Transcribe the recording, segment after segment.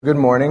Good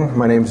morning.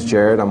 My name's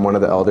Jared. I'm one of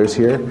the elders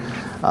here,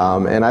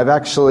 and I'm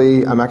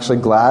actually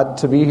glad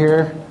to be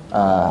here,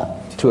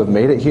 to have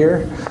made it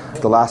here.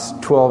 The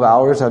last 12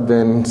 hours have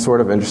been sort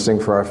of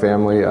interesting for our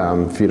family.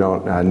 If you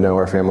don't know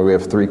our family, we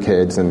have 3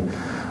 kids, and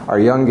our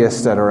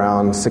youngest at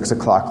around 6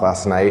 o'clock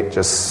last night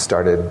just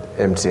started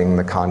emptying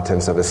the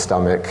contents of his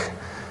stomach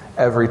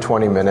every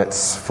 20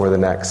 minutes for the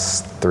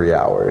next 3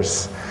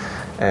 hours.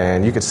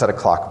 And you could set a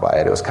clock by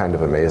it. It was kind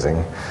of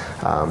amazing,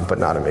 but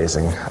not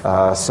amazing.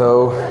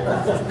 So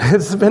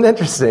it's been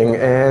interesting.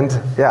 And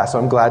yeah, so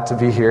I'm glad to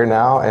be here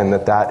now and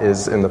that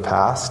is in the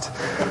past.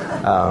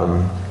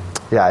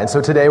 And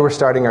so today we're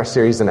starting our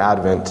series in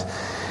Advent.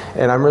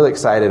 And I'm really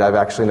excited. I've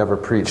actually never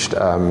preached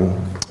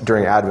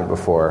during Advent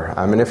before.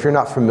 And if you're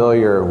not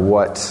familiar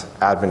what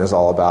Advent is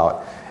all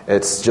about,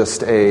 it's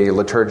just a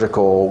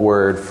liturgical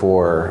word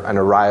for an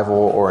arrival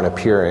or an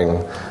appearing,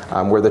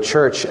 where the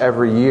church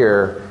every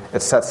year,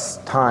 it sets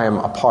time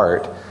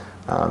apart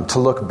to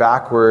look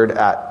backward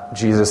at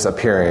Jesus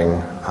appearing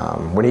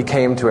when he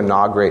came to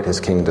inaugurate his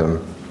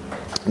kingdom.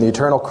 The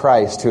eternal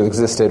Christ, who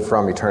existed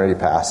from eternity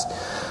past,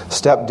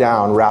 stepped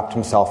down, wrapped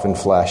himself in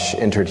flesh,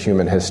 entered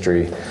human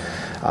history.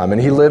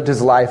 And he lived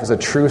his life as a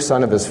true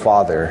son of his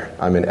Father,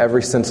 in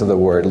every sense of the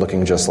word,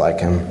 looking just like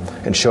him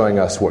and showing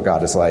us what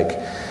God is like.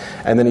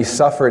 And then he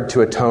suffered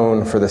to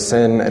atone for the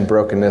sin and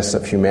brokenness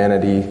of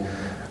humanity,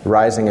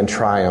 rising in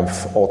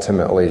triumph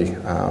ultimately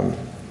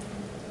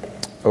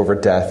over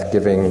death,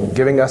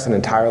 giving us an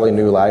entirely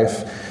new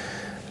life,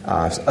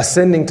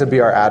 ascending to be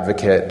our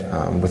advocate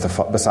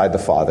beside the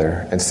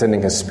Father, and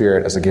sending his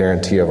Spirit as a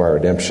guarantee of our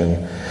redemption.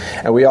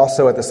 And we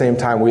also, at the same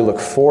time, we look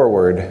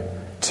forward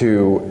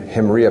to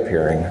him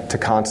reappearing, to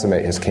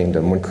consummate his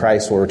kingdom, when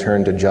Christ will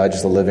return to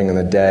judge the living and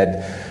the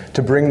dead,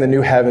 to bring the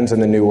new heavens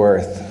and the new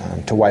earth,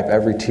 to wipe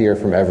every tear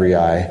from every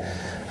eye,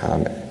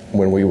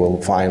 when we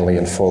will finally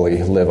and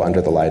fully live under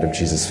the light of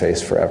Jesus'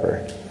 face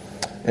forever.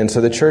 And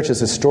so the church has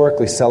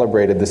historically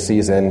celebrated the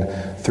season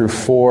through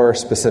 4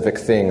 specific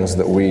things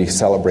that we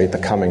celebrate the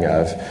coming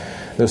of.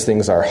 Those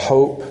things are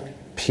hope,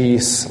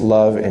 peace,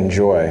 love, and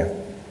joy.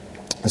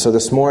 And so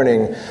this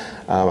morning,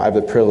 I have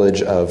the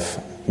privilege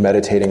of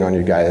meditating on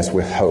you guys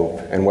with hope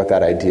and what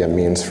that idea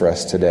means for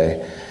us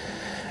today.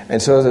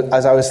 And so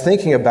as I was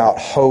thinking about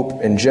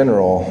hope in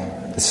general,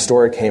 the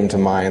story came to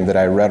mind that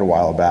I read a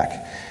while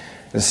back.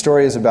 The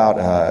story is about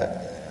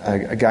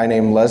a guy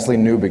named Leslie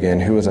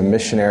Newbigin, who was a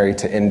missionary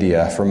to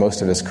India for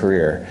most of his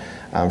career,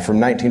 from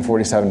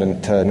 1947 to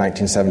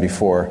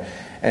 1974.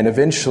 And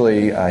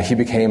eventually, he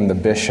became the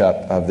bishop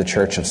of the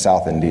Church of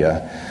South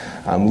India.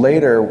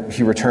 Later,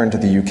 he returned to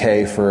the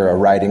UK for a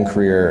writing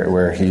career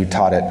where he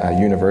taught at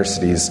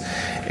universities.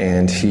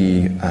 And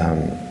he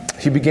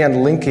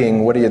began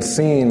linking what he had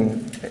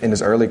seen in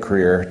his early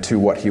career to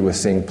what he was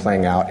seeing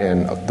playing out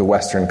in the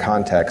Western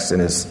context in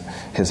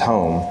his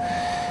home.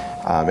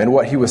 And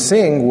what he was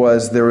seeing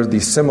was there were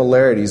these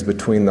similarities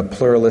between the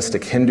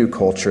pluralistic Hindu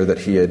culture that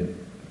he had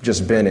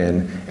just been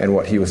in and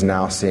what he was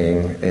now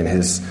seeing in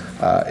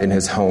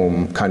his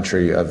home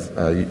country of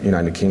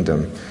United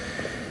Kingdom.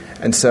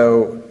 And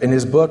so in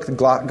his book, The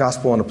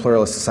Gospel in a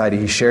Pluralist Society,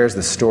 he shares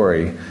this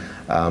story.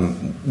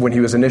 When he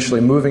was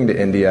initially moving to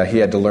India, he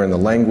had to learn the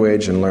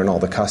language and learn all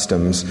the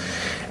customs.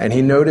 And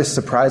he noticed,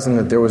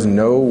 surprisingly, that there was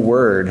no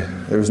word,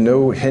 there was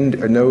no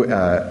Hindu,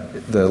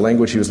 the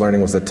language he was learning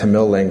was the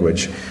Tamil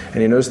language.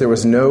 And he noticed there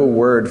was no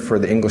word for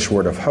the English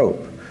word of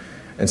hope.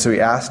 And so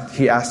he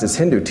asked his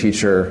Hindu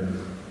teacher,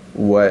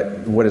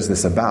 what is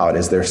this about?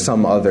 Is there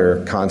some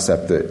other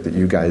concept that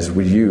you guys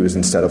would use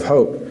instead of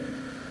hope?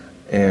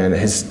 And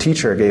his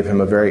teacher gave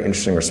him a very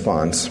interesting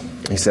response.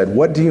 He said,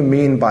 "What do you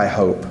mean by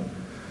hope?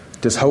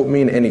 Does hope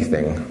mean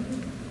anything?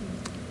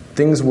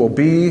 Things will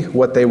be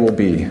what they will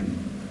be.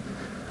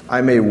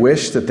 I may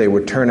wish that they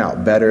would turn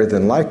out better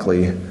than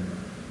likely,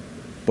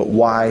 but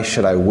why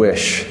should I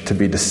wish to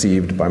be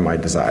deceived by my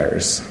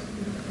desires?"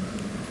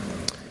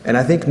 And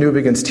I think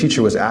Newbigin's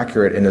teacher was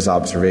accurate in his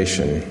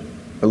observation,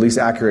 at least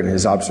accurate in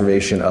his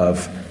observation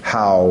of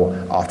how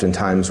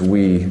oftentimes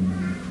we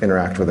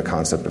interact with the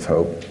concept of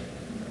hope.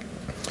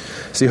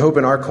 See, hope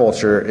in our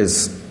culture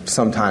is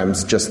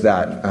sometimes just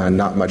that,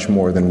 not much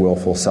more than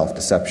willful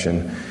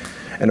self-deception,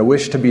 and a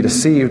wish to be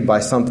deceived by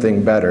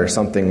something better,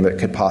 something that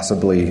could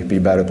possibly be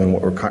better than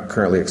what we're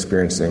currently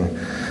experiencing.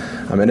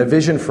 And a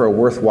vision for a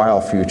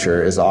worthwhile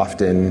future is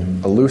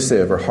often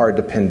elusive or hard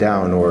to pin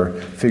down or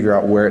figure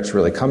out where it's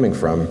really coming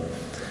from.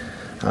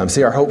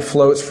 See, our hope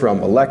floats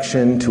from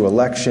election to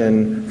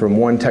election, from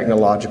one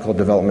technological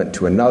development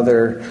to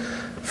another,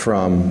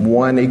 from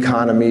one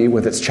economy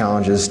with its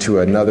challenges to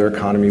another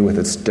economy with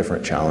its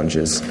different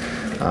challenges,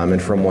 and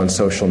from one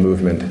social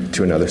movement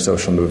to another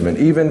social movement,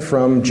 even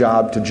from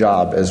job to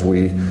job as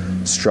we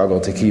struggle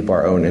to keep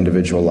our own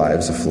individual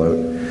lives afloat.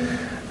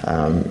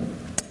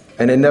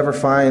 And it never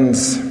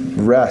finds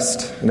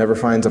rest, never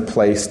finds a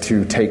place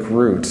to take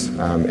root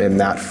in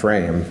that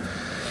frame.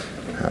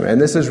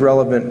 And this is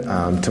relevant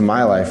to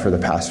my life for the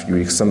past few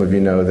weeks. Some of you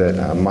know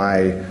that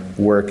my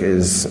work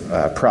is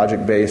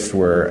project-based,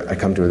 where I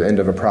come to the end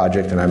of a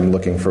project and I'm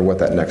looking for what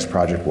that next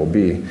project will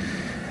be.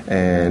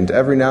 And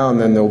every now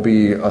and then there'll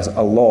be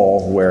a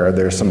lull where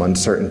there's some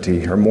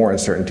uncertainty or more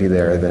uncertainty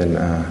there than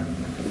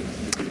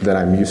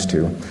I'm used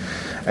to.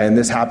 And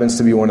this happens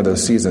to be one of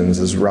those seasons,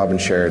 as Robin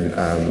shared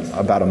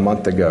about a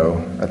month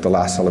ago at the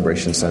last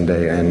Celebration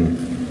Sunday. And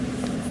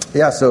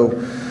yeah, so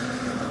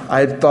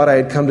I thought I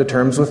had come to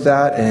terms with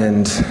that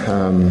and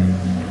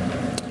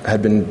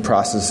had been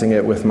processing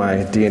it with my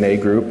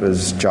DNA group,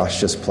 as Josh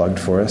just plugged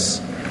for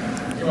us.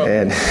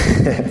 And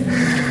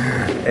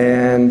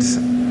and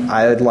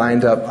I had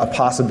lined up a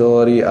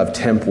possibility of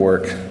temp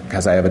work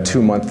because I have a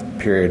 2-month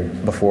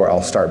period before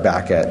I'll start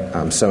back at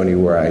Sony,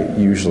 where I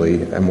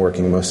usually am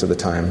working most of the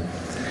time.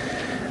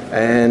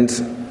 And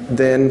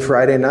then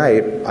Friday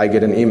night, I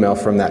get an email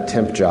from that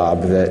temp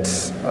job that,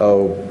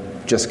 oh,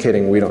 just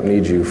kidding, we don't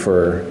need you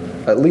for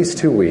at least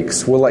 2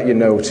 weeks. We'll let you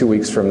know 2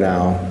 weeks from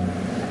now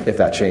if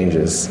that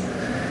changes.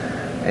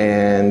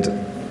 And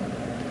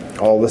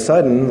all of a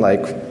sudden,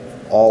 like,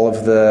 all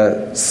of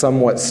the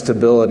somewhat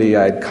stability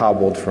I'd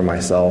cobbled for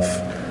myself,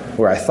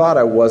 where I thought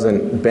I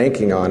wasn't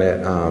banking on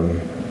it,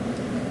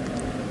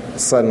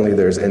 suddenly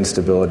there's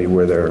instability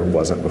where there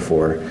wasn't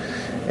before.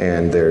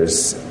 And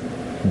there's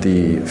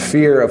the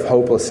fear of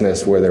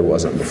hopelessness where there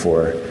wasn't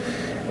before.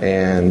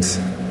 And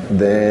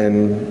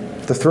then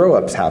the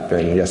throw-ups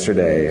happen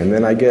yesterday, and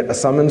then I get a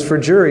summons for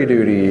jury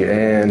duty,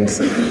 and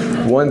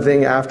one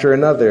thing after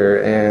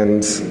another,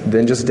 and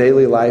then just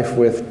daily life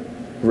with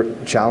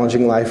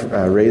challenging life,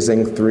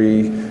 raising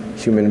 3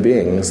 human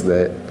beings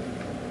that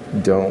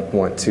don't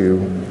want to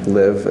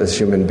live as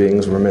human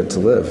beings were meant to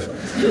live.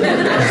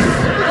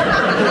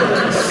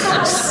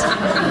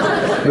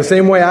 The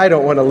same way I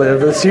don't want to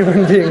live as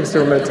human beings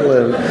were meant to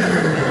live.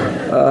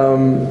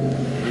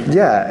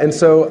 And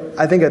so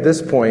I think at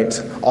this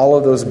point, all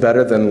of those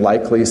better than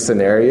likely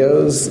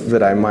scenarios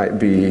that I might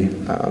be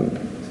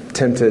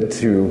tempted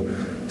to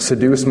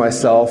seduce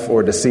myself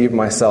or deceive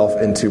myself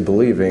into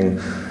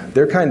believing,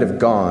 they're kind of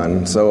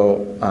gone.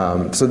 So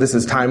this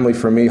is timely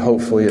for me.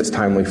 Hopefully it's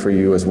timely for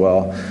you as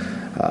well.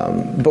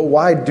 But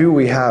why do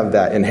we have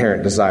that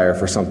inherent desire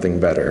for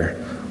something better?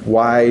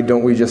 Why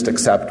don't we just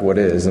accept what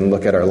is and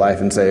look at our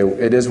life and say,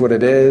 it is what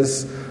it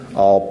is,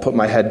 I'll put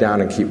my head down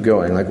and keep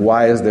going? Like,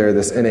 why is there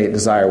this innate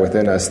desire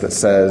within us that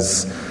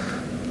says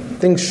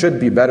things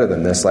should be better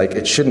than this? Like,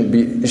 it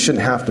shouldn't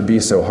have to be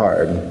so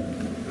hard.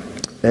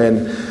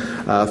 And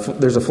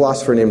there's a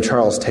philosopher named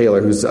Charles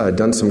Taylor who's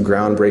done some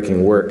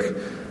groundbreaking work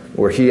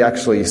where he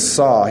actually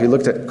he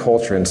looked at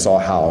culture and saw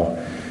how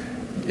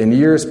in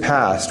years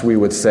past we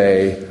would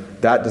say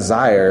that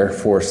desire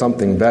for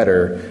something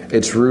better,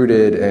 it's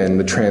rooted in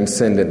the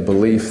transcendent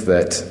belief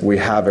that we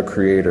have a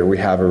creator, we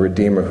have a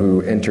redeemer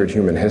who entered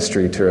human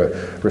history to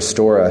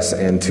restore us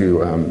and to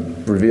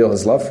reveal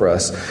his love for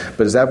us.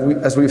 But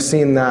as we've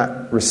seen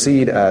that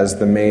recede as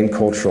the main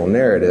cultural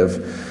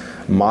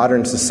narrative,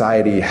 modern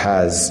society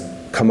has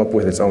come up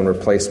with its own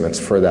replacements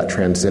for that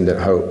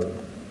transcendent hope.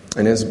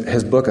 In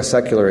his book, A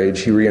Secular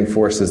Age, he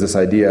reinforces this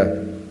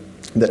idea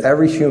that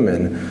every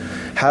human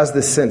has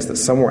this sense that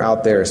somewhere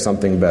out there is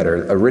something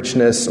better, a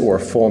richness or a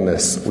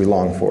fullness we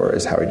long for,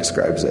 is how he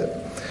describes it.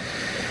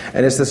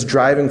 And it's this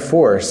driving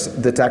force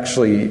that's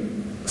actually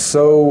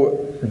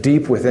so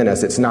deep within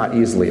us, it's not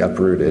easily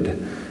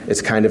uprooted.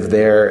 It's kind of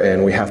there,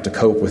 and we have to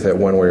cope with it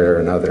one way or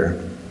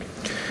another.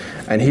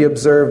 And he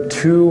observed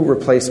 2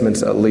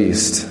 replacements at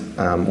least,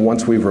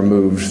 once we've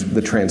removed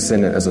the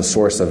transcendent as a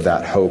source of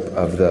that hope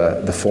of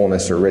the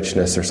fullness or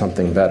richness or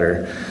something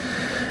better.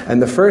 And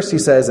the first, he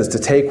says, is to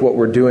take what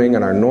we're doing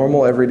in our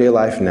normal everyday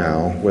life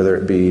now, whether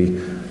it be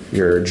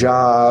your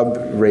job,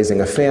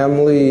 raising a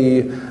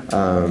family,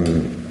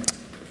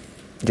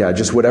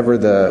 just whatever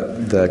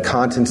the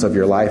contents of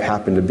your life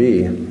happen to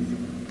be.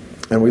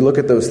 And we look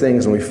at those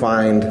things and we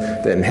find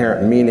the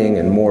inherent meaning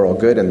and moral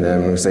good in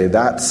them, and we say,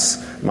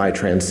 that's my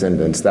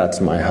transcendence,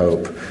 that's my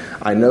hope.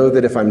 I know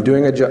that if I'm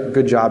doing a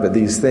good job at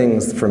these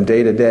things from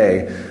day to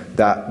day,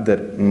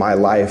 that my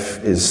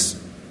life is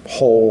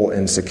whole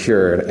and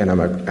secure, and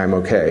I'm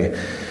okay.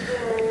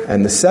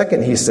 And the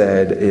second, he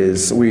said,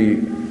 is we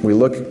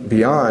look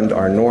beyond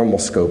our normal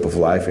scope of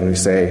life and we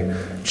say,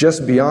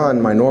 just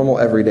beyond my normal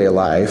everyday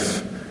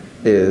life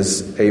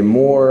is a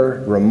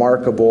more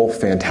remarkable,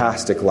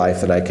 fantastic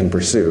life that I can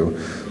pursue.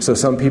 So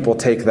some people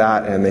take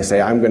that and they say,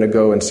 I'm going to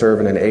go and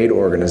serve in an aid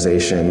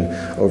organization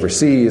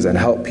overseas and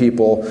help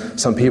people.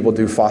 Some people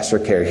do foster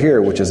care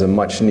here, which is a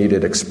much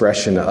needed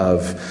expression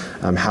of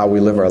how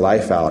we live our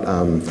life out.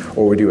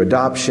 Or we do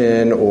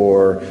adoption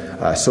or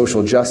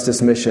social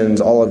justice missions,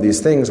 all of these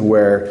things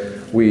where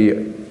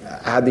we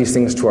add these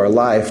things to our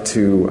life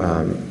to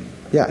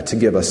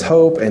give us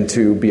hope and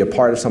to be a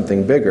part of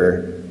something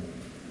bigger.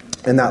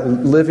 And that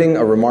living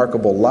a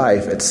remarkable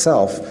life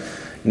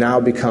itself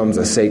now becomes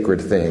a sacred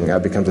thing,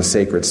 becomes a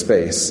sacred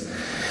space.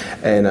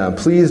 And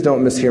please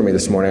don't mishear me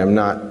this morning. I'm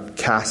not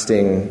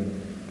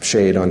casting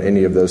shade on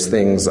any of those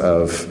things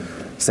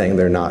of saying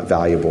they're not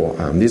valuable.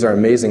 These are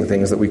amazing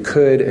things that we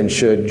could and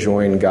should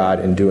join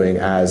God in doing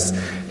as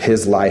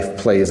his life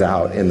plays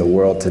out in the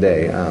world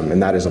today.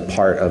 And that is a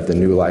part of the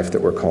new life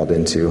that we're called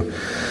into.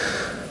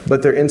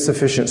 but they're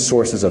insufficient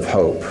sources of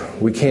hope.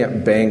 We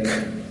can't bank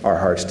our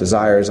heart's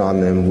desires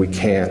on them. We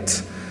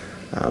can't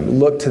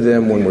look to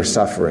them when we're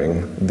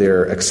suffering.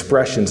 They're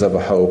expressions of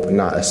a hope,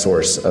 not a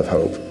source of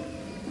hope.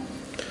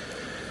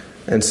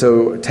 And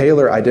so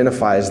Taylor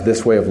identifies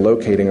this way of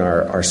locating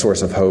our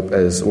source of hope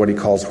as what he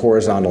calls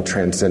horizontal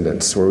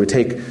transcendence, where we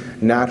take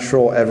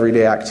natural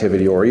everyday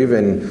activity or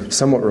even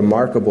somewhat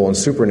remarkable and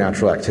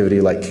supernatural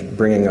activity like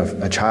bringing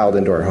a child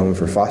into our home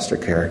for foster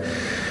care,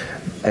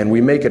 and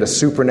we make it a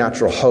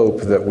supernatural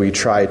hope that we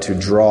try to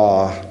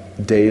draw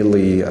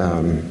daily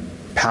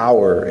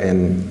power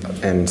and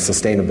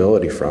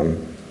sustainability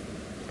from.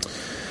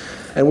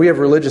 And we have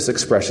religious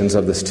expressions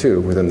of this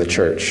too within the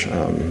church.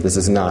 This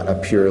is not a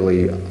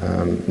purely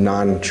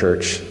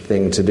non-church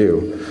thing to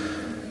do.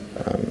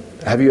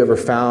 Have you ever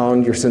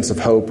found your sense of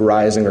hope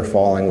rising or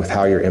falling with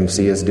how your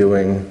MC is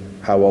doing,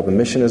 how well the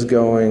mission is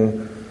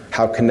going,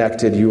 how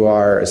connected you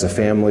are as a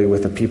family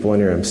with the people in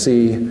your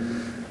MC,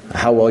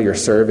 how well you're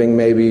serving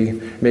maybe?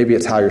 Maybe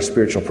it's how your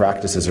spiritual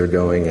practices are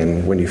going,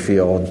 and when you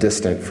feel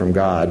distant from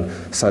God,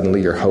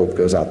 suddenly your hope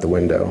goes out the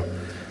window.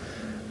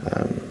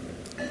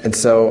 And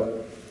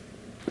so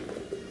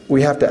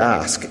we have to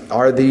ask,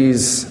 are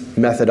these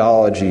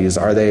methodologies,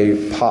 are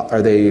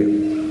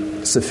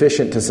they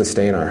sufficient to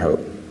sustain our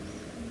hope?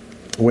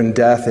 When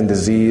death and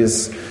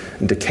disease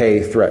and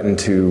decay threaten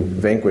to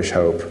vanquish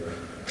hope,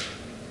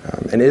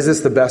 and is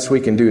this the best we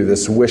can do,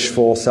 this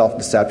wishful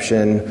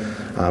self-deception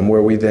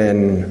where we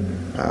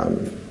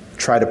then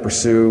try to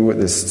pursue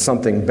this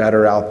something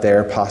better out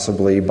there,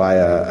 possibly by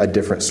a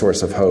different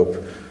source of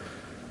hope?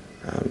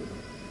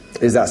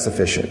 Is that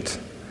sufficient?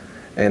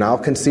 And I'll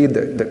concede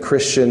that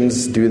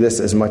Christians do this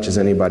as much as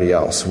anybody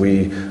else.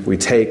 We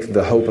take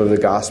the hope of the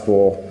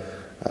gospel,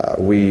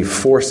 we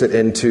force it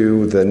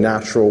into the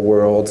natural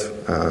world,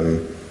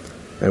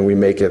 and we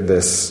make it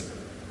this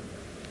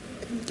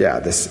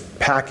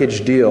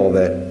package deal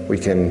that we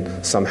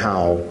can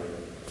somehow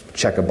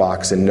check a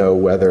box and know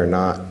whether or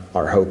not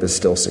our hope is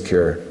still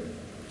secure.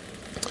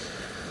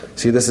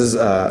 See, this is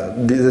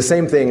the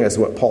same thing as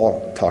what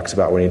Paul talks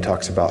about when he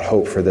talks about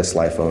hope for this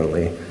life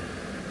only.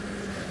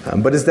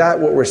 But is that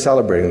what we're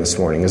celebrating this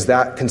morning? Is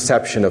that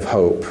conception of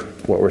hope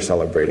what we're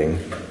celebrating?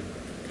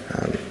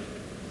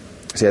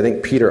 See, I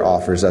think Peter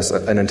offers us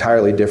an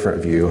entirely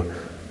different view.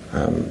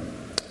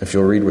 If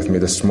you'll read with me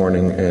this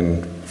morning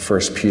in 1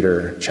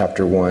 Peter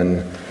chapter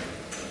 1,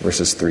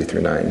 verses 3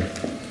 through 9.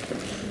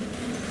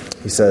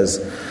 He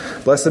says,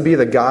 "Blessed be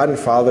the God and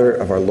Father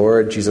of our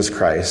Lord Jesus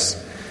Christ.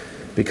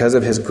 Because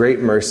of his great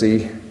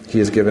mercy, he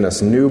has given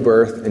us new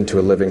birth into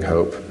a living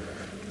hope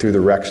through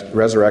the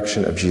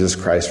resurrection of Jesus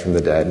Christ from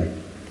the dead,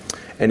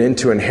 and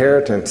into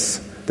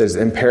inheritance that is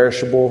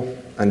imperishable,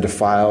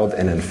 undefiled,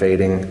 and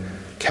unfading,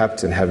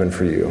 kept in heaven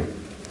for you.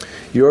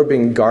 You are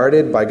being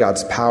guarded by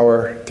God's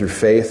power through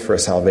faith for a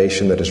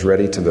salvation that is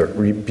ready to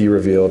be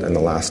revealed in the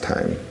last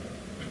time.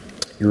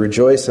 You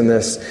rejoice in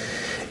this,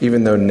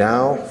 even though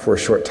now, for a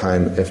short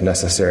time, if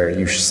necessary,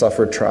 you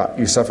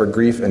suffer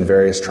grief in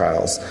various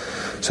trials,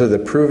 so that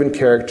the proven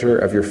character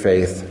of your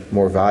faith,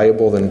 more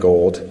valuable than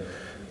gold,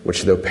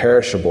 which though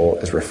perishable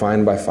is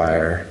refined by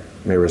fire,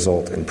 may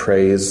result in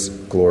praise,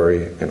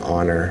 glory, and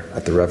honor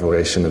at the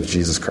revelation of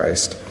Jesus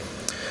Christ.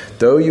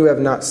 Though you have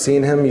not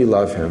seen him, you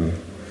love him.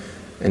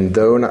 And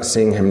though not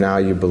seeing him now,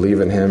 you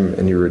believe in him,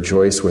 and you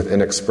rejoice with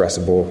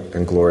inexpressible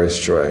and glorious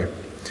joy,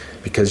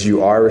 because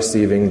you are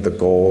receiving the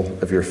goal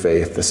of your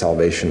faith, the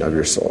salvation of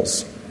your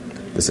souls."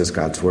 This is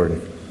God's word.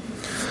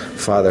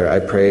 Father, I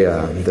pray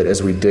that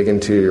as we dig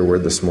into your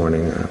word this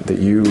morning, that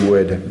you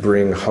would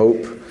bring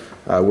hope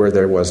where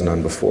there was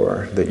none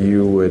before, that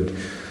you would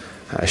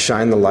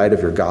shine the light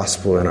of your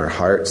gospel in our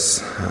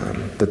hearts,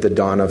 that the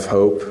dawn of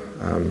hope,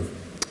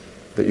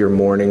 that your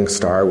morning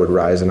star would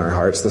rise in our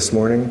hearts this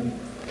morning,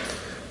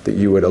 that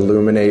you would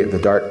illuminate the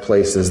dark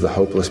places, the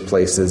hopeless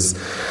places,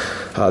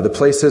 the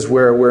places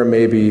where we're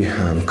maybe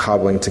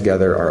cobbling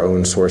together our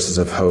own sources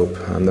of hope,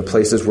 the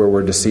places where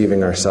we're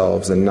deceiving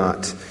ourselves and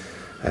not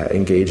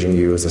engaging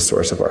you as a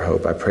source of our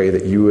hope. I pray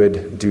that you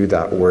would do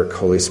that work,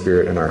 Holy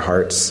Spirit, in our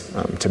hearts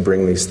to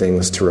bring these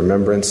things to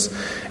remembrance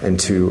and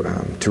to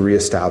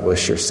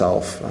reestablish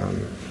yourself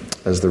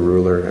as the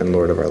ruler and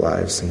Lord of our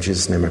lives. In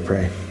Jesus' name I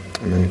pray.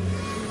 Amen.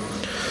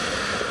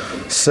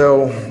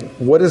 So,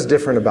 what is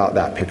different about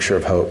that picture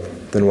of hope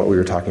than what we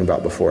were talking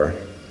about before?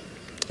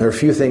 There are a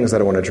few things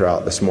that I want to draw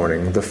out this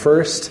morning. The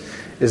first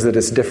is that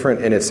it's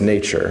different in its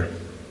nature.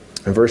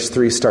 And verse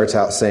 3 starts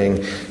out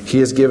saying, "He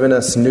has given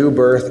us new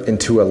birth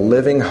into a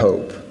living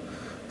hope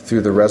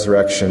through the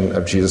resurrection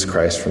of Jesus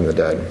Christ from the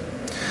dead."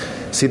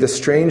 See, the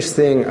strange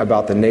thing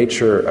about the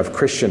nature of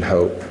Christian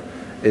hope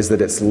is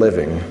that it's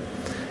living.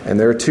 And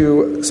there are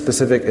two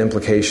specific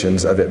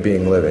implications of it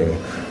being living.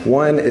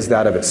 One is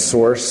that of its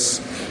source,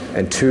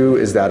 and two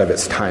is that of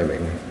its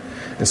timing.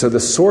 And so the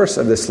source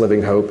of this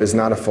living hope is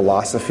not a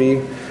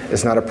philosophy.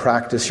 It's not a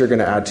practice you're going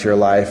to add to your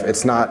life.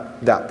 It's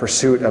not that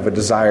pursuit of a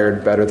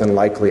desired better than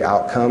likely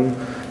outcome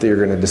that you're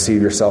going to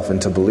deceive yourself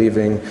into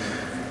believing.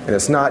 And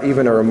it's not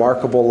even a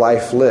remarkable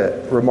life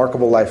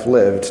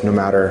lived, no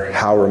matter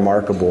how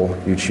remarkable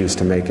you choose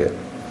to make it.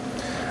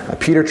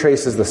 Peter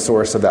traces the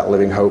source of that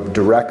living hope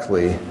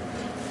directly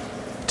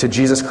to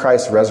Jesus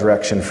Christ's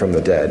resurrection from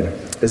the dead,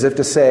 as if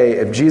to say,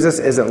 if Jesus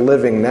isn't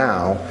living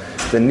now,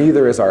 then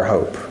neither is our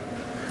hope.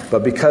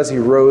 But because he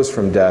rose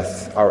from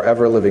death, our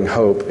ever-living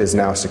hope is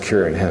now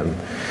secure in him.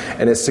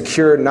 And it's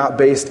secure not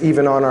based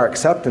even on our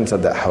acceptance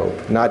of that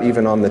hope, not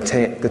even on the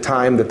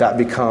time that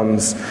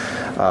becomes,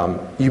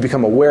 you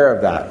become aware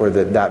of that, or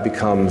that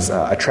becomes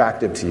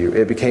attractive to you.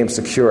 It became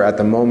secure at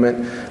the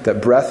moment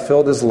that breath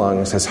filled his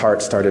lungs, his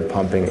heart started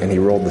pumping, and he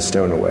rolled the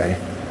stone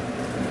away.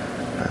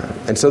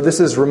 And so this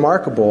is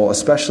remarkable,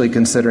 especially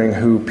considering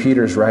who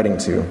Peter's writing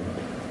to.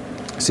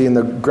 See, in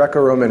the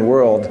Greco-Roman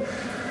world,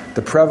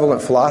 the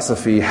prevalent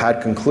philosophy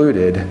had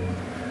concluded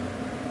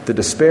the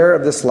despair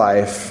of this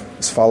life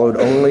is followed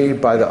only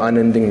by the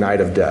unending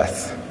night of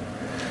death.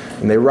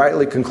 And they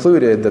rightly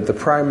concluded that the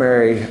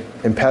primary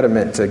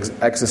impediment to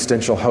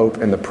existential hope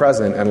in the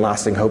present and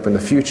lasting hope in the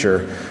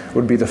future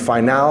would be the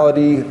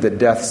finality that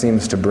death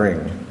seems to bring.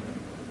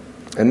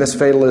 And this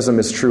fatalism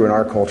is true in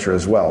our culture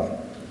as well.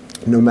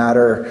 No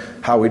matter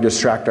how we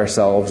distract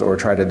ourselves or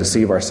try to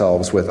deceive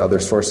ourselves with other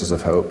sources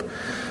of hope.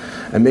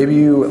 And maybe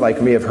you,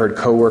 like me, have heard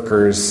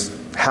coworkers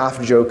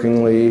half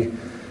jokingly,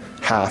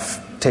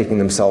 half taking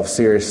themselves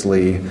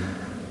seriously,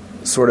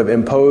 sort of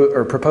impose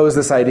or propose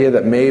this idea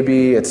that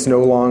maybe it's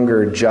no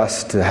longer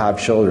just to have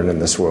children in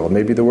this world.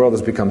 Maybe the world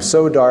has become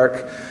so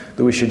dark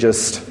that we should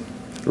just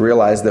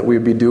realize that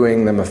we'd be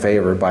doing them a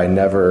favor by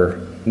never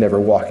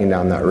walking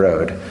down that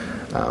road.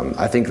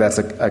 I think that's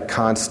a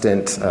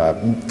constant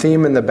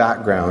theme in the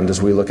background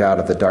as we look out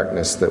at the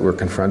darkness that we're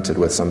confronted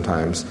with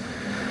sometimes.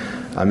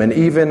 And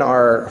even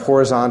our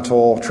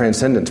horizontal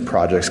transcendence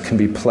projects can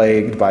be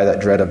plagued by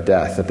that dread of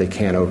death that they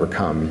can't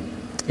overcome.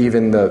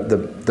 Even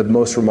the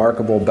most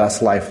remarkable,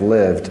 best life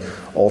lived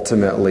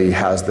ultimately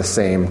has the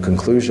same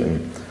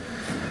conclusion.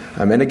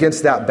 And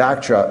against that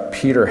backdrop,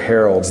 Peter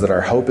heralds that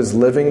our hope is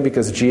living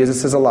because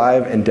Jesus is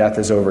alive and death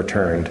is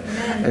overturned.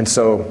 And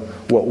so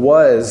what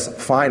was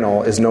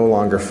final is no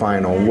longer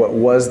final. What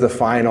was the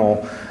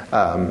final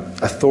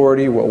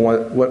authority,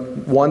 what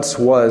once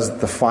was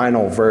the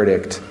final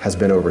verdict, has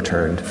been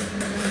overturned.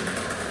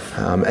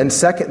 And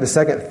the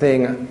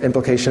second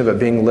implication of it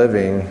being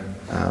living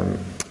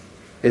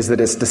is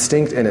that it's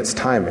distinct in its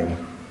timing.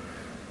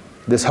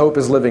 This hope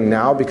is living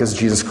now because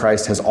Jesus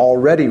Christ has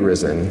already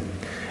risen,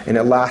 and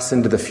it lasts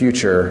into the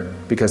future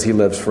because he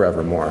lives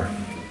forevermore.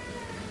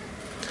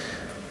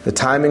 The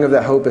timing of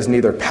that hope is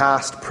neither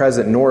past,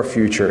 present, nor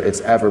future.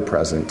 It's ever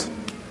present.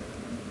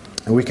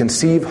 And we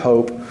conceive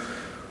hope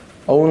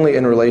only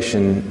in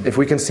relation to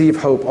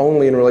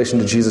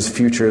Jesus'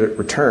 future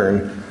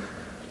return,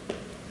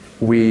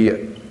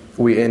 we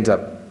end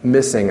up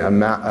missing a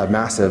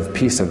massive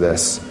piece of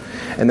this.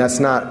 And that's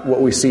not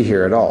what we see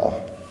here at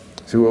all.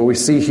 So what we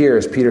see here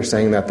is Peter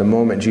saying that the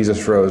moment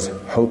Jesus rose,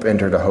 hope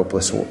entered a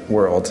hopeless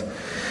world.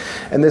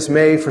 And this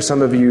may, for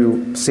some of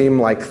you, seem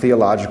like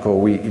theological.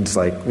 We can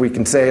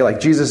say, like,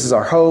 Jesus is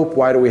our hope.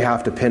 Why do we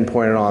have to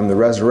pinpoint it on the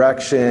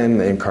resurrection,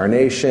 the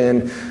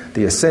incarnation,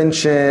 the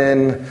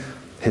ascension,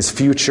 his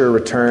future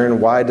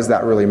return? Why does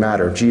that really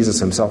matter? Jesus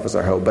himself is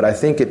our hope. But I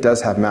think it does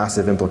have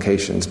massive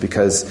implications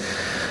because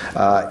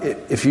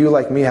if you,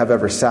 like me, have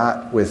ever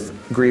sat with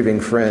grieving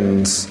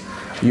friends,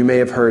 you may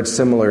have heard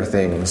similar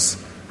things.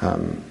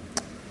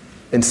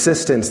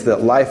 Insistence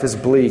that life is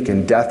bleak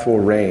and death will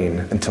reign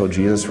until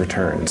Jesus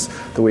returns.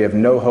 That we have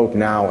no hope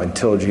now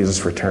until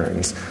Jesus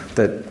returns.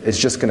 That it's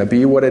just going to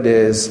be what it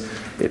is.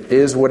 It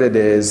is what it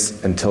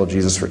is until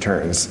Jesus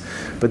returns.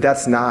 But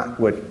that's not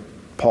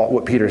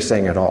what Peter's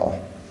saying at all.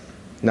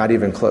 Not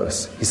even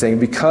close. He's saying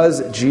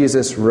because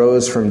Jesus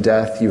rose from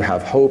death, you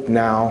have hope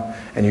now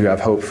and you have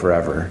hope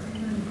forever.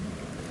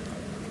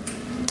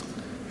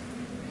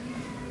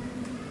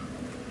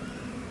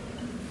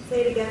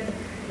 Say it again.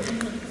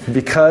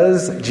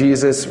 Because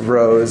Jesus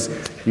rose,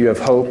 you have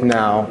hope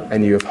now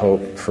and you have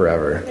hope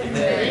forever.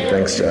 Amen.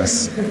 Thanks,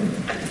 Jess.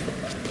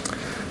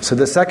 So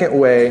the second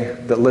way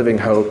that living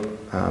hope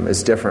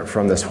is different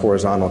from this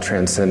horizontal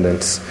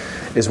transcendence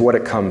is what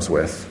it comes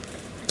with.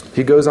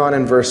 He goes on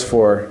in verse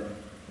 4,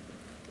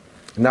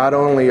 not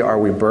only are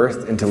we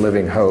birthed into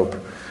living hope,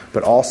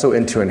 but also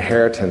into an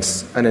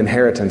inheritance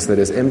that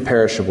is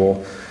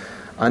imperishable,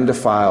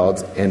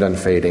 undefiled, and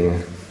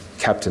unfading,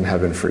 kept in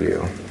heaven for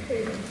you.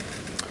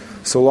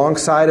 So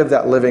alongside of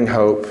that living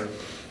hope,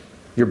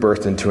 you're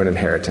birthed into an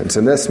inheritance.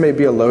 And this may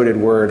be a loaded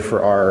word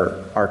for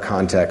our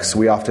context.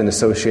 We often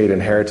associate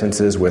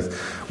inheritances with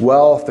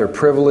wealth or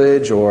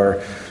privilege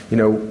or,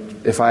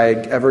 if I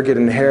ever get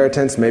an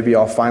inheritance, maybe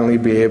I'll finally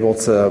be able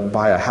to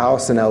buy a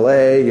house in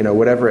LA,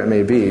 whatever it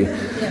may be.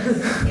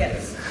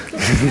 Yes.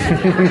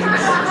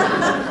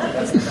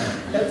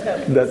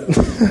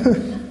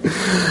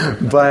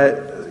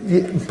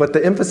 But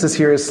the emphasis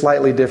here is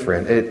slightly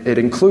different. It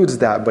includes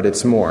that, but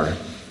it's more.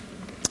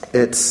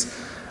 It's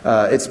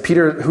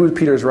Peter. Who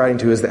Peter's writing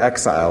to is the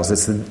exiles.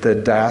 It's the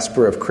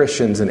diaspora of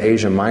Christians in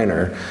Asia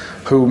Minor,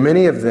 who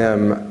many of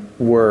them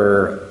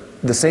were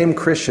the same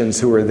Christians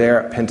who were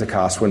there at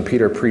Pentecost when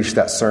Peter preached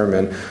that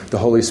sermon. The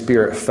Holy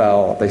Spirit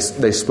fell,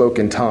 they spoke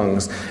in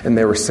tongues, and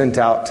they were sent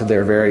out to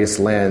their various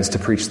lands to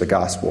preach the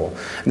gospel.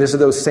 And these are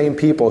those same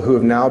people who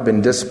have now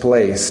been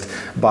displaced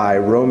by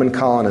Roman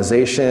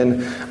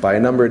colonization, by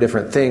a number of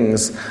different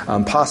things,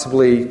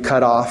 possibly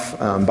cut off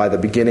by the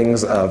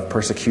beginnings of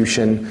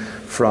persecution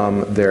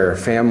from their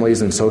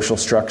families and social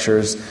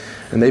structures.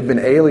 And they've been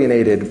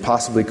alienated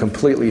possibly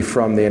completely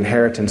from the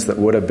inheritance that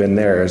would have been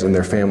theirs in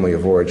their family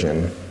of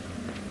origin.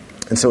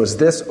 And so it's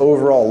this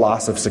overall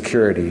loss of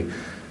security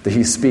that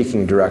he's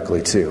speaking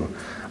directly to,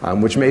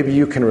 which maybe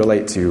you can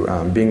relate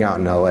to being out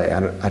in LA.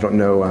 I don't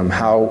know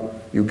how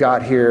you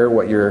got here,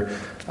 what your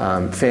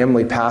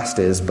family past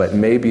is, but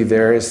maybe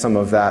there is some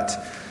of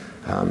that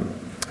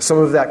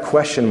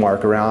question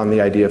mark around the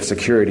idea of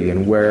security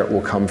and where it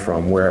will come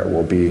from, where it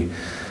will be.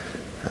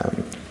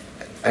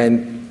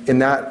 And in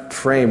that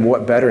frame,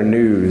 what better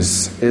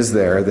news is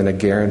there than a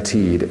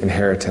guaranteed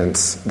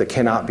inheritance that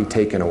cannot be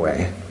taken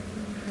away?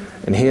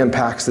 And he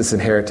unpacks this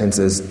inheritance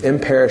as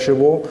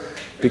imperishable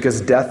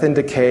because death and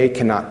decay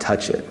cannot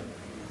touch it.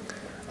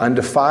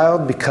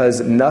 Undefiled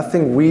because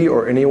nothing we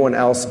or anyone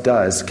else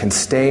does can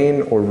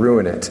stain or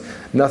ruin it.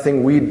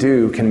 Nothing we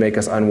do can make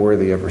us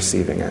unworthy of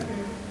receiving it.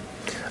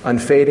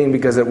 Unfading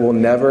because it will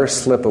never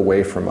slip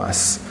away from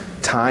us.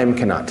 Time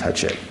cannot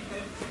touch it.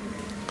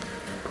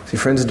 See,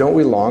 friends, don't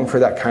we long for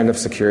that kind of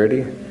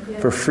security?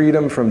 For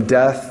freedom from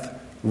death,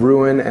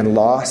 ruin, and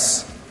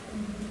loss?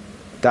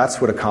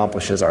 That's what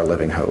accomplishes our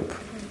living hope.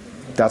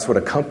 That's what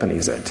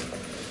accompanies it.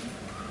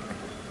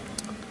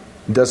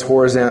 Does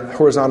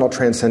horizontal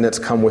transcendence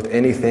come with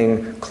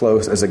anything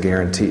close as a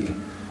guarantee?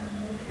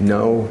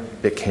 No,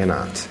 it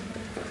cannot.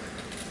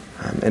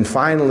 And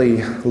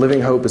finally, living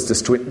hope is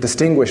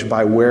distinguished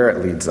by where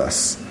it leads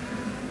us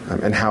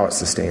and how it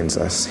sustains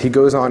us. He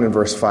goes on in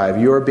verse 5,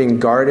 "You are being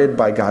guarded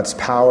by God's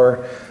power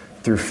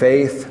through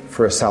faith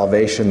for a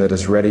salvation that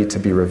is ready to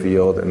be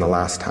revealed in the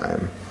last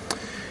time.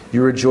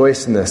 You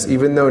rejoice in this,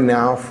 even though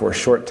now, for a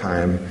short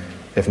time,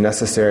 if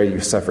necessary, you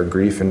suffer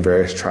grief in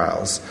various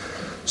trials,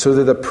 so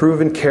that the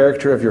proven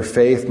character of your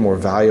faith, more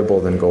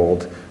valuable than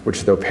gold,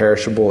 which though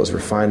perishable is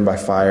refined by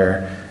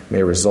fire,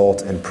 may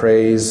result in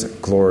praise,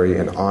 glory,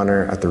 and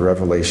honor at the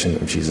revelation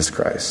of Jesus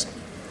Christ."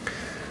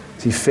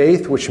 See,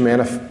 faith which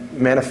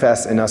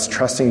manifests in us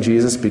trusting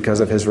Jesus because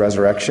of his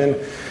resurrection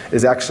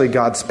is actually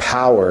God's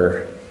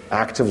power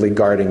actively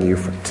guarding you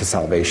to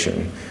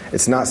salvation.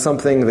 It's not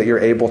something that you're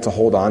able to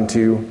hold on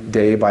to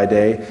day by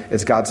day.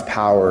 It's God's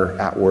power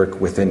at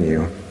work within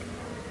you.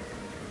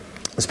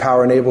 This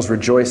power enables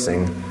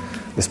rejoicing.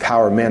 This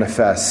power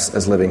manifests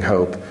as living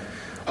hope.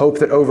 Hope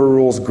that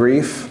overrules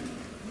grief.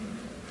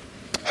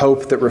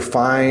 Hope that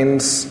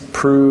refines,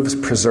 proves,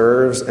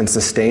 preserves, and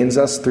sustains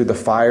us through the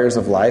fires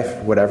of life,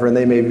 whatever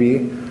they may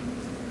be.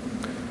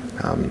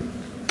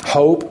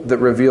 Hope that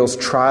reveals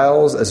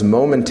trials as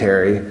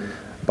momentary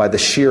by the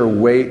sheer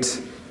weight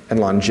and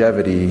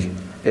longevity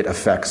it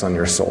affects on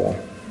your soul.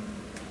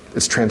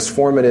 It's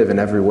transformative in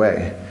every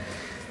way.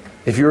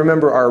 If you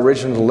remember our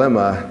original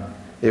dilemma,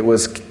 it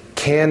was,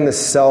 can this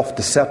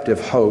self-deceptive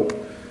hope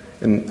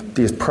and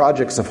these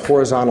projects of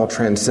horizontal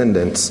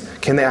transcendence,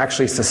 can they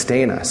actually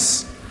sustain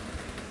us?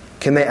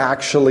 Can they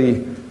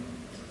actually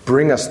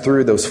bring us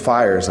through those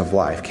fires of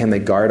life? Can they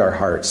guard our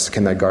hearts?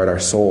 Can they guard our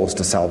souls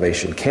to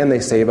salvation? Can they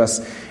save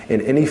us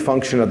in any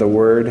function of the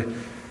word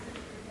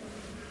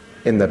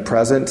in the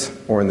present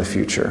or in the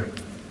future?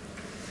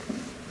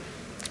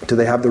 Do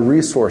they have the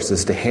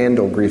resources to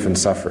handle grief and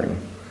suffering?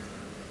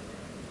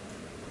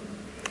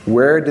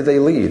 Where do they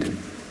lead?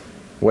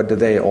 What do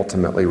they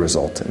ultimately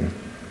result in?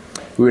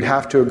 We would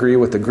have to agree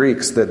with the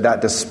Greeks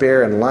that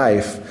despair in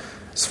life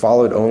is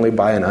followed only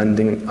by an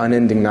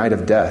unending night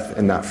of death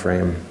in that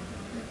frame.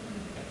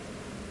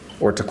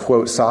 Or to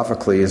quote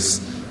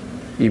Sophocles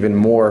even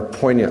more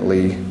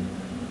poignantly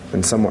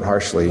and somewhat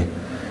harshly,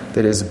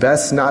 that it is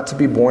best not to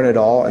be born at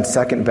all and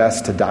second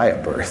best to die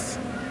at birth.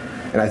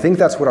 And I think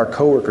that's what our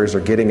coworkers are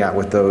getting at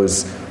with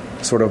those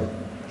sort of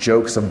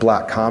jokes of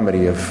black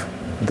comedy of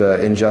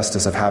the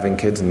injustice of having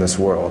kids in this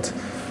world.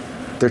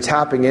 They're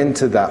tapping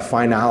into that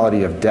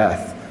finality of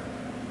death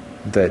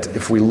that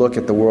if we look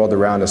at the world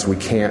around us, we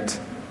can't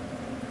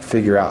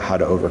figure out how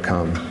to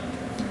overcome.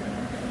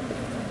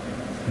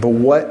 But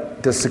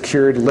what does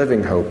secured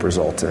living hope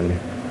result in?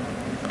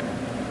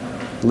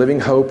 Living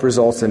hope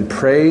results in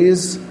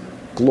praise,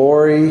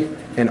 glory,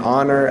 and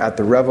honor at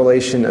the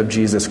revelation of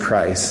Jesus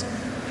Christ.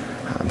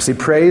 See,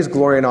 praise,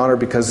 glory, and honor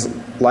because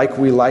like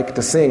we like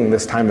to sing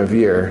this time of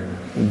year,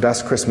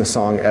 best Christmas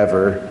song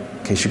ever,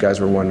 in case you guys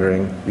were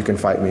wondering. You can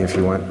fight me if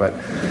you want, but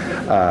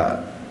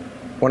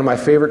one of my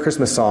favorite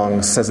Christmas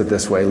songs says it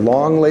this way: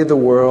 "Long lay the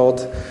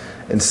world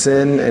in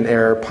sin and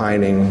error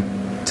pining,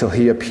 till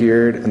he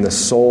appeared and the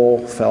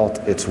soul felt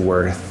its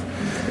worth."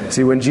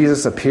 See, when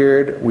Jesus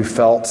appeared, we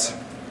felt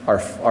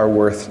our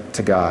worth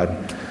to God.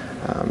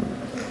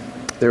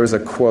 There was a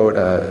quote,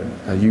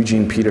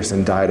 Eugene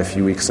Peterson died a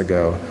few weeks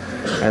ago,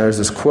 and there's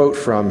this quote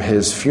from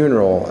his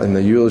funeral in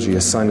the eulogy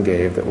his son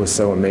gave that was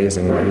so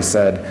amazing, where he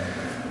said,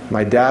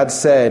 My dad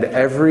said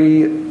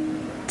every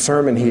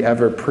sermon he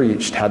ever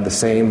preached had the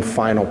same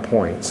final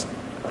point.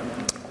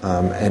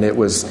 And it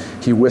was,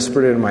 he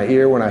whispered it in my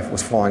ear when I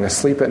was falling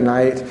asleep at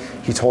night.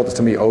 He told it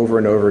to me over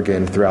and over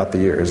again throughout the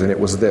years. And it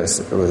was this.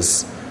 It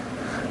was,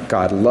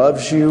 God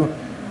loves you.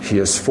 He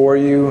is for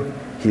you.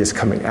 He is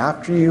coming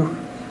after you.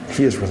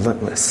 He is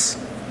relentless.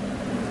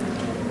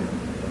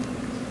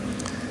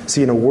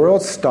 See, in a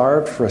world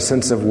starved for a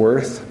sense of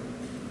worth,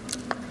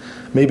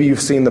 maybe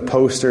you've seen the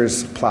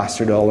posters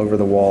plastered all over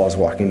the walls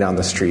walking down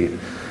the street.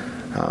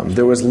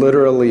 There was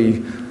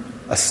literally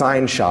a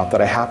sign shop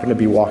that I happened to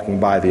be walking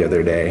by the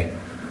other day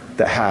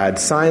that had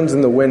signs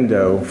in the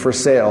window for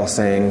sale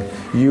saying,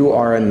 "You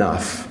are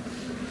enough."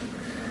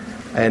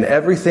 And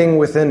everything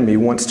within me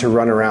wants to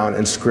run around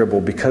and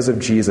scribble, "Because of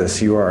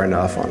Jesus, you are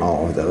enough," on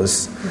all of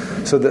those.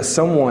 So that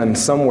someone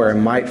somewhere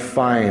might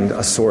find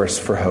a source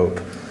for hope.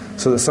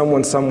 So that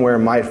someone somewhere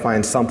might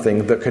find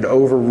something that could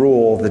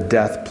overrule the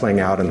death playing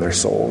out in their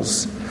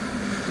souls.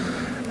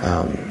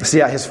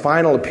 At his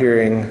final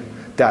appearing,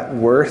 that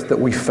worth that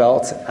we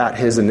felt at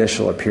his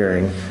initial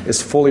appearing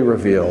is fully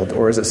revealed.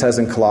 Or as it says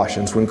in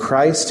Colossians, when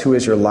Christ, who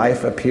is your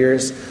life,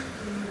 appears,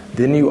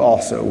 then you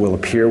also will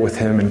appear with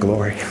him in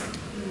glory.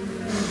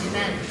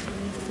 Amen.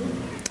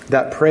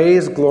 That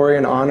praise, glory,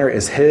 and honor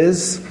is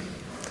his,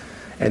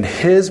 and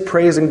his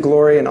praise and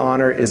glory and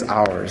honor is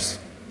ours.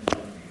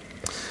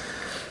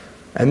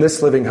 And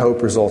this living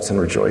hope results in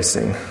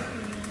rejoicing.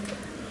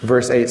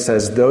 Verse 8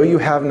 says, though you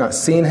have not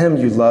seen him,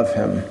 you love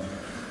him.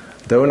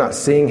 Though not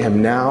seeing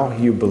him now,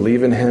 you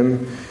believe in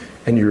him,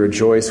 and you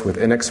rejoice with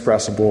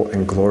inexpressible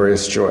and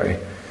glorious joy,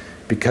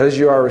 because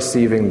you are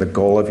receiving the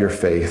goal of your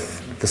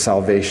faith, the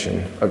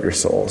salvation of your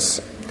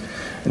souls.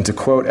 And to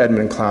quote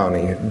Edmund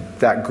Clowney,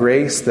 that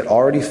grace that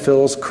already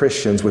fills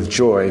Christians with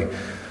joy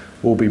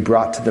will be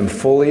brought to them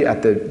fully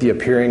at the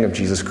appearing of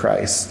Jesus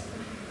Christ.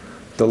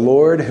 The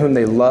Lord, whom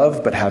they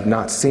love but have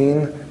not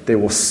seen, they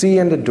will see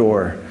and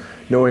adore,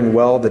 knowing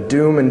well the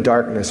doom and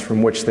darkness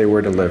from which they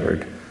were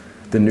delivered.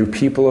 The new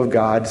people of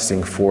God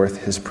sing forth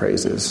his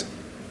praises.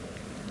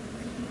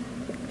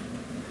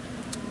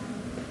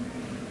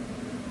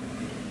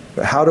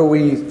 But how do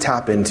we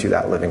tap into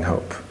that living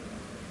hope?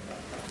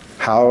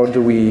 How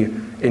do we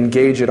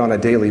engage it on a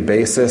daily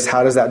basis?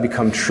 How does that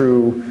become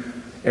true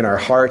in our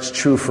hearts,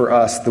 true for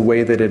us, the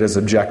way that it is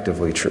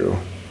objectively true?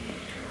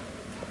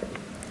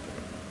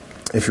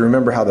 If you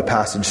remember how the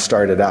passage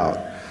started out,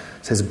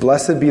 it says,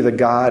 "Blessed be the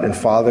God and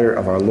Father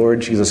of our Lord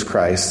Jesus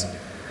Christ.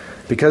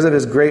 Because of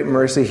his great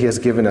mercy, he has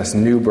given us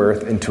new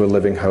birth into a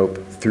living hope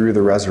through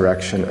the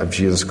resurrection of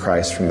Jesus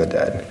Christ from the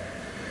dead."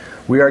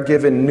 We are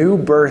given new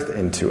birth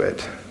into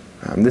it.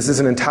 This is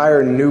an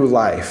entire new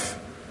life.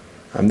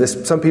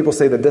 Some people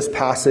say that this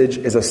passage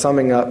is a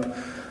summing up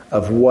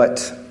of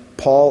what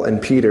Paul and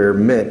Peter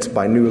meant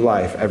by new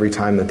life every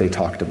time that they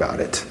talked about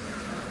it.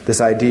 This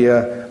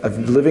idea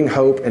of living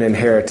hope and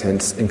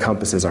inheritance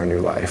encompasses our new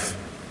life.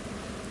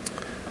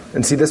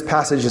 And see, this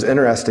passage is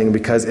interesting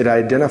because it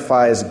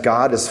identifies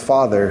God as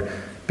Father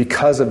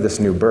because of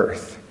this new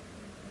birth.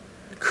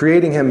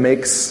 Creating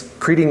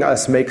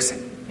us makes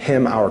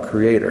him our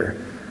creator,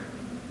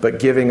 but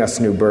giving us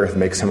new birth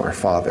makes him our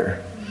Father.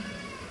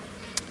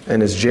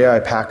 And as J.I.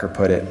 Packer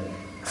put it,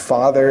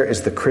 Father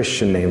is the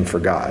Christian name for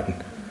God.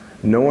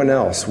 No one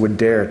else would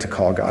dare to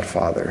call God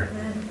Father.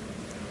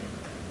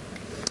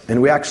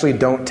 And we actually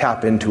don't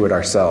tap into it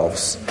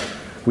ourselves.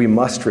 We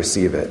must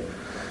receive it.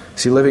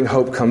 See, living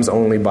hope comes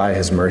only by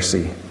his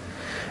mercy.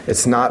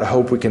 It's not a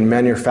hope we can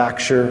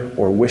manufacture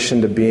or wish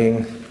into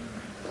being.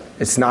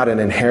 It's not an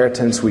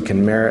inheritance we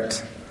can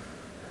merit.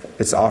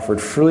 It's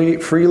offered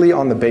freely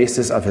on the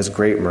basis of his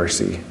great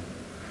mercy.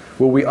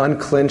 Will we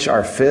unclench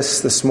our fists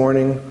this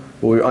morning?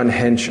 Will we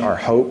unhinge our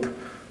hope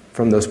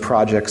from those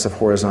projects of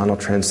horizontal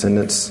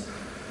transcendence?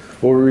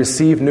 Will we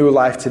receive new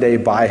life today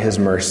by his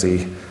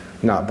mercy,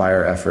 not by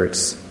our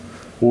efforts?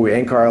 Will we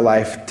anchor our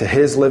life to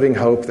his living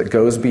hope that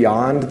goes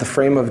beyond the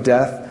frame of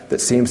death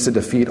that seems to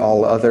defeat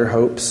all other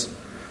hopes?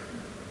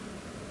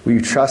 Will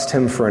you trust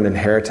him for an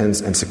inheritance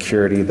and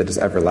security that is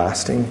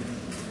everlasting?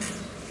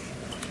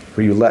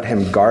 Will you let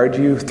him guard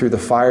you through the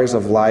fires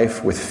of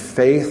life with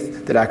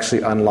faith that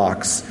actually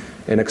unlocks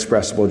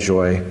inexpressible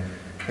joy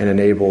and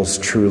enables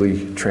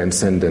truly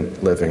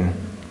transcendent living?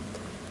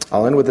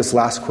 I'll end with this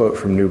last quote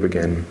from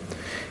Newbegin.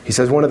 He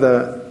says, one of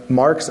the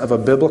marks of a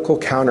biblical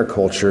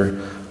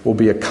counterculture will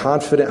be a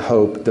confident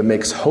hope that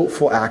makes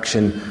hopeful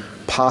action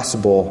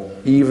possible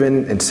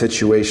even in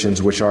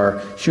situations which are,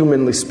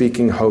 humanly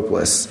speaking,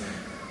 hopeless,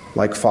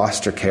 like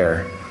foster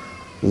care,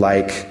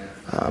 like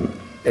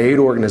aid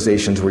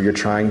organizations where you're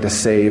trying to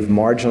save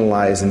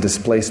marginalized and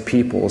displaced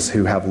peoples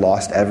who have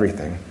lost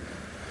everything.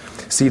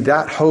 See,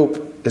 that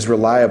hope is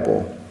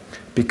reliable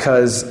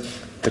because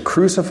the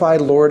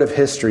crucified Lord of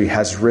history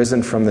has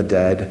risen from the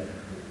dead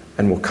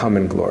and will come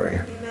in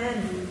glory.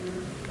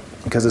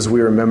 Because as we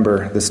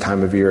remember this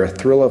time of year, a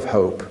thrill of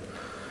hope,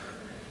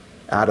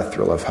 add a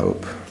thrill of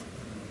hope.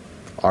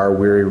 Our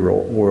weary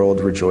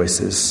world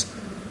rejoices,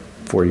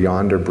 for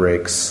yonder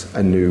breaks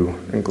a new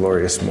and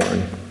glorious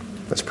morn.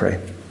 Let's pray.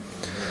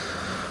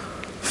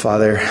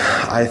 Father,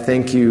 I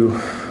thank you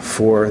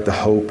for the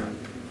hope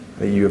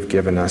that you have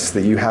given us,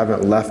 that you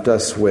haven't left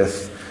us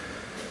with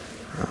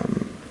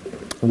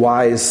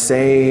wise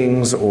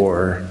sayings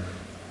or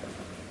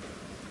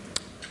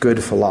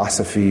good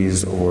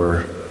philosophies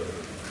or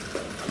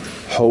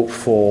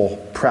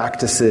hopeful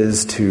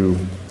practices to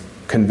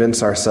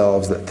convince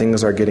ourselves that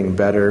things are getting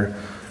better,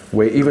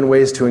 even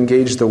ways to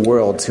engage the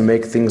world to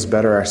make things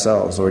better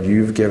ourselves. Lord,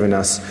 you've given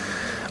us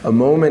a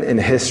moment in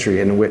history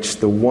in which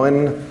the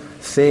one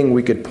thing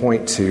we could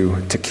point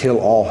to kill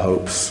all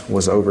hopes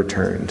was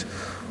overturned.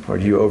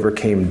 Lord, you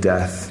overcame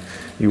death.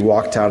 You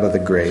walked out of the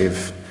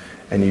grave,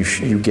 and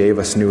you gave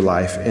us new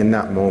life in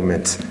that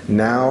moment,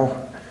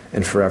 now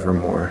and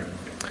forevermore.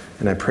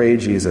 And I pray,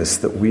 Jesus,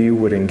 that we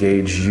would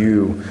engage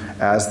you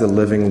as the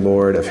living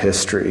Lord of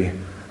history,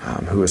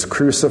 who was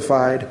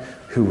crucified,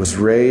 who was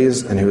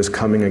raised, and who is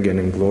coming again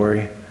in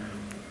glory.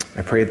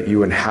 I pray that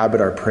you inhabit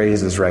our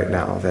praises right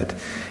now, that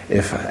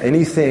if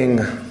anything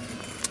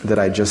that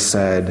I just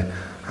said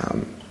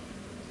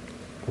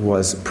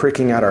was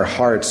pricking at our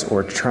hearts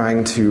or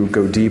trying to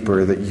go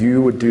deeper, that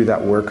you would do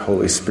that work,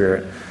 Holy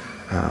Spirit,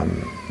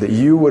 that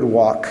you would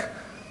walk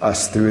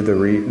us through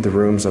the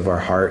rooms of our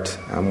heart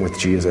with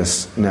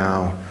Jesus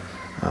now,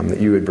 that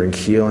you would bring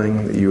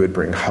healing, that you would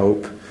bring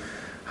hope,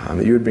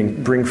 that you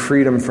would bring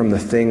freedom from the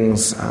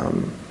things,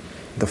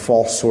 the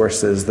false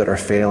sources that are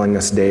failing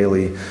us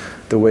daily,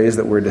 the ways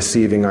that we're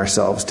deceiving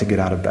ourselves to get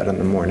out of bed in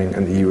the morning,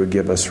 and that you would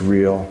give us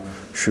real,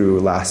 true,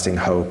 lasting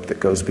hope that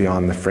goes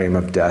beyond the frame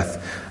of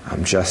death,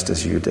 just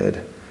as you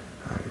did.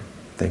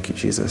 Thank you,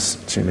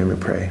 Jesus. In your name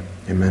we pray.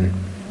 Amen.